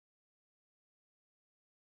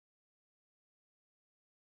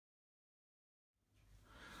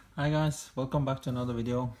Hi guys, welcome back to another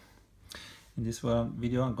video. In this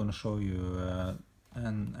video I'm going to show you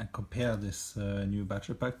and compare this new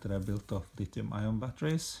battery pack that I built of lithium-ion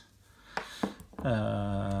batteries.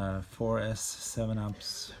 4S 7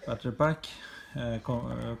 amps battery pack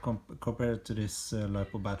compared to this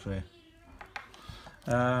lipo battery.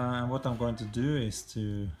 And what I'm going to do is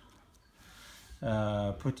to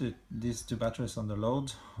put these two batteries on the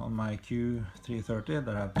load on my Q330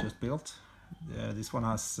 that I've just built. This one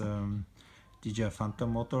has DJI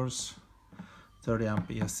Phantom motors, 30 amp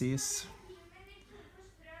ESCs,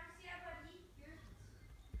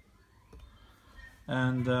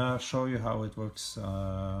 and show you how it works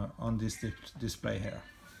on this display here.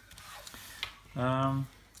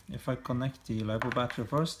 If I connect the lipo battery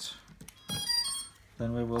first,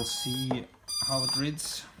 then we will see how it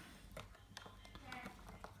reads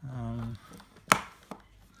on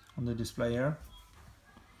the display here.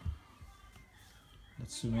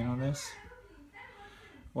 Let's zoom in on this.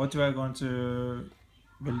 What we are going to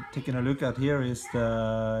be taking a look at here is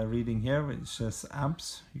the reading here, which says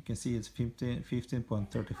amps. You can see it's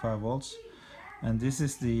 15.35 volts, and this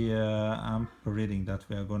is the amp reading that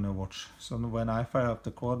we are going to watch. So when I fire up the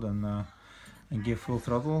quad and give full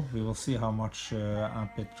throttle, we will see how much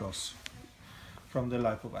amp it draws from the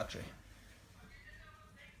lipo battery.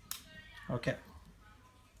 Okay,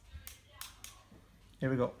 here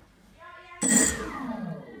we go.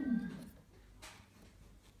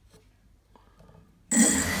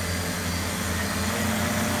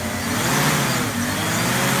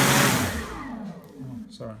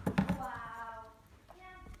 Sorry.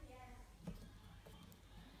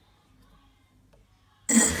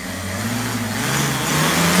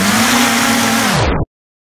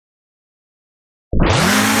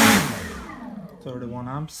 .31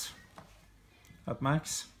 amps at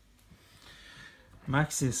max.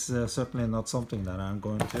 Max is certainly not something that I'm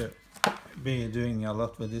going to be doing a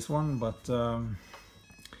lot with this one, but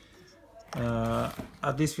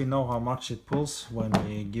at least we know how much it pulls when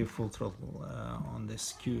we give full throttle on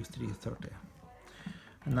this Q330.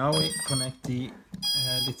 And now we connect the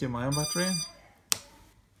lithium-ion battery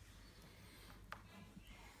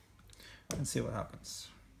and see what happens.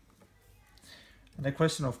 And the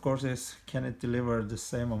question, of course, is: can it deliver the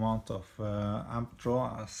same amount of amp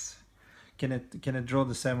draw as? Can it draw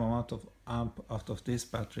the same amount of amp out of this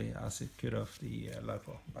battery as it could of the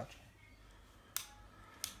lipo battery?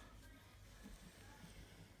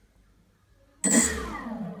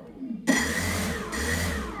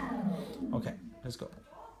 Okay, let's go.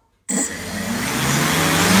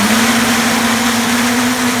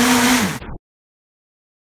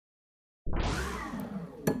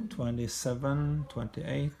 27,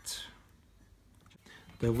 28.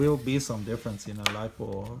 There will be some difference in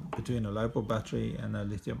between a lipo battery and a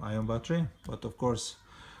lithium-ion battery, but of course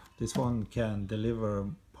this one can deliver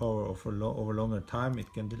power over longer time.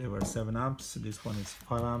 It can deliver 7 amps. This one is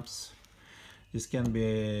 5 amps. This can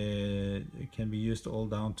be used all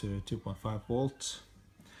down to 2.5 volts.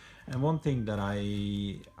 And one thing that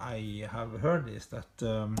I have heard is that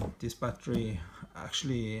this battery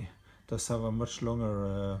actually does have a much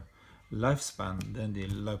longer lifespan than the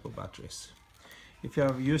lipo batteries. If you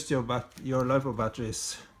have used your lipo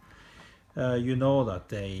batteries, you know that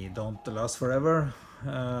they don't last forever.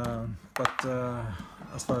 But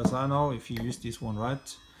as far as I know, if you use this one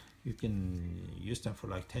right, you can use them for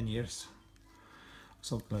like 10 years,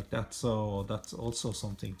 something like that. So that's also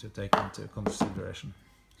something to take into consideration.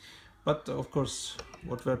 But of course,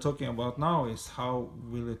 what we're talking about now is how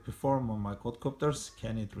will it perform on my quadcopters?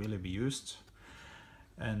 Can it really be used?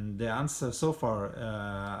 And the answer so far,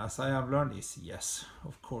 as I have learned, is yes.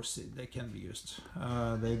 Of course, they can be used.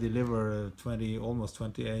 They deliver almost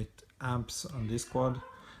 28 amps on this quad.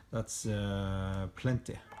 That's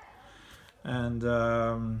plenty. And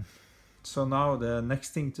so now the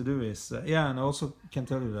next thing to do is, and I also can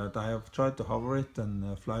tell you that I have tried to hover it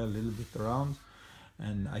and fly a little bit around,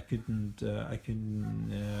 and I couldn't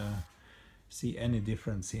see any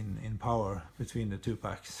difference in power between the two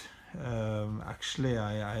packs. Actually,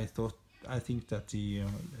 I think that the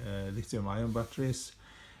lithium-ion batteries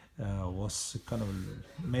was kind of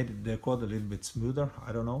made the quad a little bit smoother.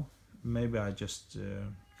 I don't know. Maybe I just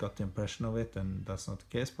got the impression of it, and that's not the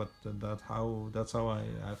case. But that's how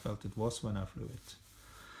I felt it was when I flew it.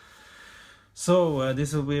 So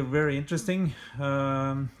this will be very interesting.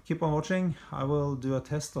 Keep on watching. I will do a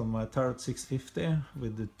test on my Tarot 650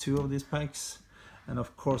 with the 2 of these packs, and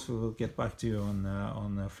of course we will get back to you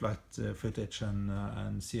on flight footage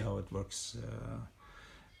and see how it works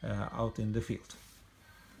out in the field.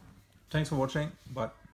 Thanks for watching. Bye.